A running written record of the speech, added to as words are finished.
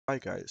Hi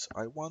guys,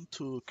 I want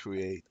to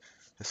create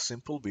a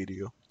simple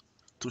video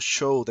to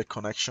show the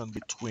connection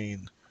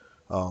between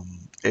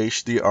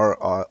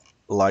HDR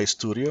Live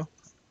Studio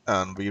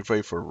and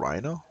V-Ray for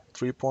Rhino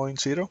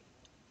 3.0.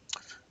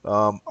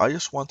 I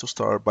just want to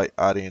start by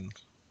adding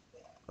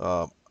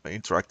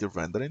interactive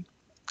rendering.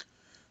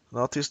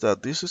 Notice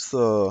that this is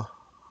the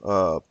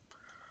uh,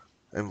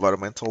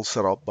 environmental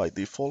setup by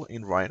default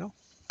in Rhino.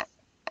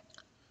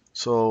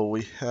 So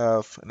we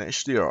have an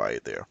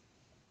HDRI there.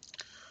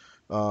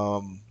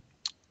 Um,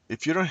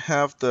 if you don't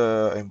have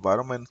the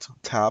environment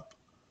tab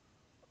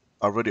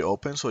already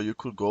open, so you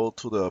could go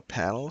to the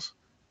panels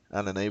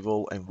and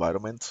enable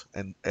environment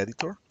and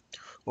editor,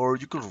 or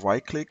you could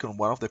right click on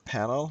one of the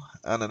panel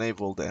and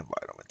enable the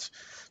environment.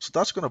 So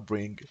that's going to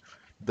bring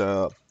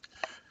the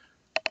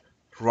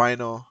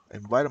Rhino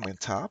environment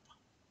tab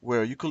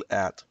where you could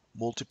add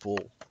multiple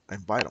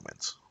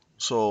environments.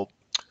 So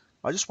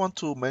I just want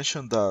to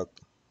mention that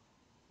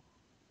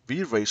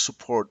V-Ray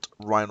support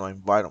Rhino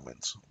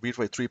environments.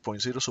 V-Ray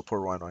 3.0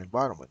 support Rhino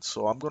environments.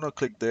 So I'm going to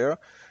click there.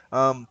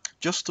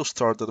 Just to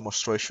start the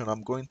demonstration,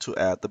 I'm going to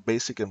add the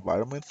basic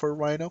environment for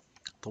Rhino.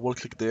 Double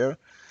click there.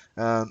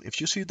 And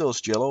if you see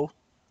those yellow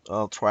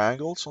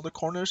triangles on the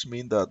corners,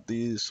 mean that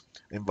this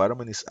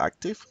environment is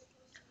active.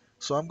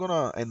 So I'm going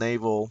to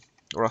enable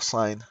or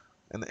assign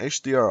an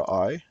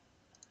HDRI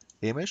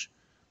image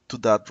to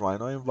that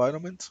Rhino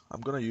environment.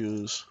 I'm going to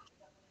use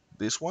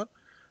this one.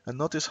 And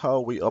notice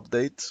how we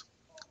update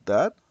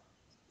that,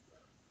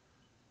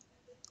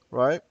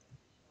 right?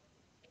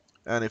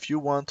 And if you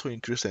want to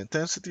increase the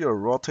intensity or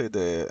rotate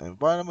the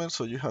environment,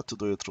 so you have to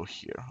do it through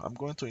here. I'm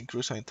going to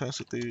increase the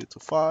intensity to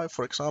 5,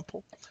 for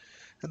example,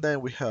 and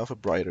then we have a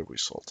brighter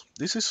result.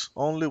 This is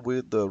only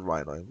with the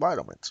Rhino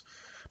environment,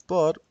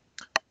 but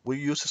we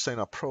use the same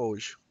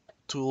approach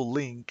to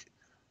link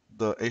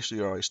the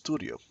HDR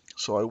Studio.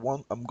 So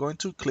I'm going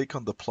to click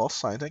on the plus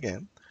sign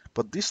again,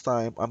 but this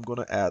time I'm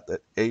going to add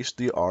the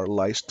HDR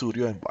Live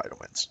Studio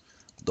environments.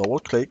 Double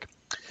click,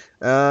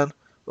 and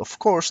of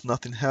course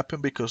nothing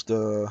happened because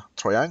the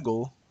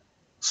triangle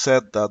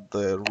said that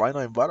the Rhino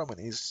environment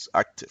is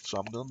active. So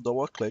I'm going to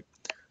double click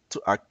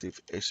to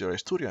active HDR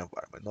Studio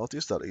environment.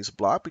 Notice that it's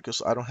black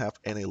because I don't have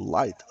any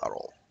light at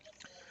all.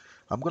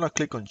 I'm going to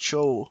click on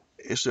show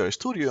HDR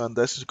Studio, and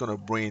this is going to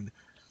bring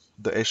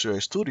the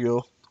HDR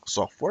Studio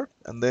software,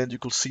 and then you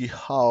could see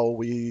how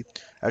we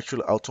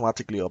actually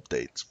automatically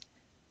update.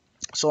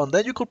 So and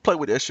then you could play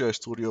with HDR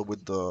Studio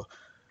with the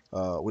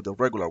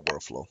regular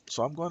workflow.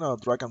 So I'm going to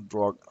drag and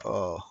drop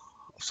a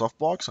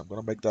softbox. I'm going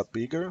to make that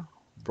bigger,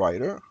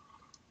 brighter,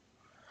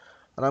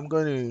 and I'm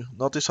going to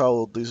notice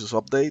how this is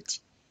update.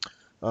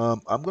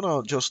 I'm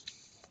gonna just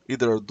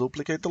either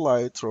duplicate the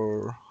light,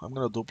 or I'm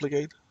gonna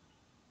duplicate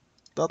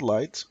that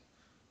light.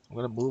 I'm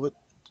gonna move it.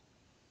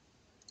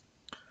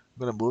 I'm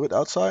gonna move it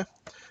outside,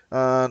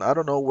 and I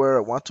don't know where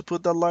I want to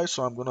put that light,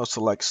 so I'm gonna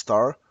select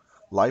Star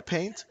Light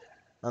Paint,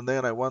 and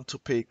then I want to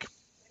pick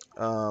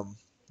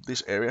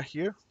this area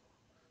here.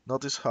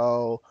 Notice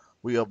how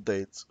we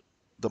update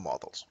the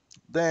models.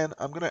 Then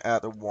I'm gonna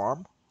add a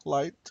warm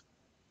light.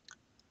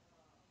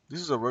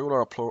 This is a regular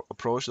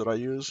approach that I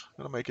use.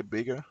 I'm gonna make it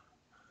bigger,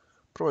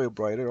 probably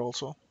brighter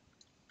also.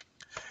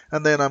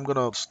 And then I'm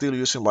gonna still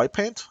using light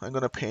paint. I'm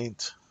gonna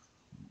paint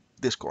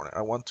this corner.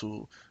 I want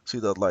to see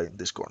that light in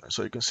this corner.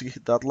 So you can see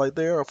that light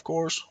there, of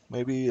course,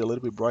 maybe a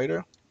little bit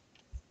brighter.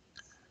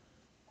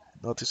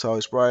 Notice how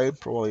it's bright,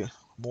 probably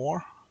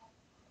more.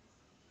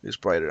 It's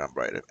brighter and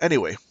brighter.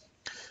 Anyway,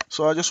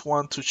 so I just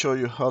want to show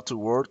you how to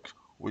work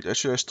with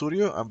HDR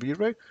Studio and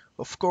V-Ray.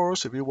 Of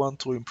course, if you want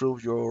to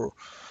improve your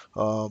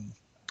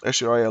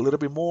HDRI a little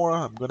bit more,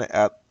 I'm going to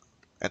add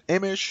an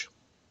image,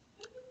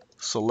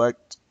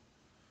 select,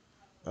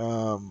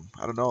 I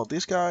don't know,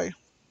 this guy,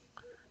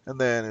 and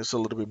then it's a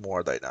little bit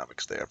more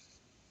dynamics there.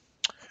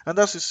 And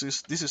this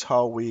is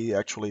how we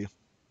actually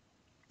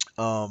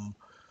um,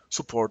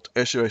 support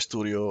HDR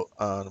Studio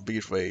and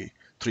V-Ray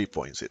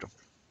 3.0.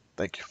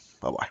 Thank you.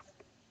 Bye bye.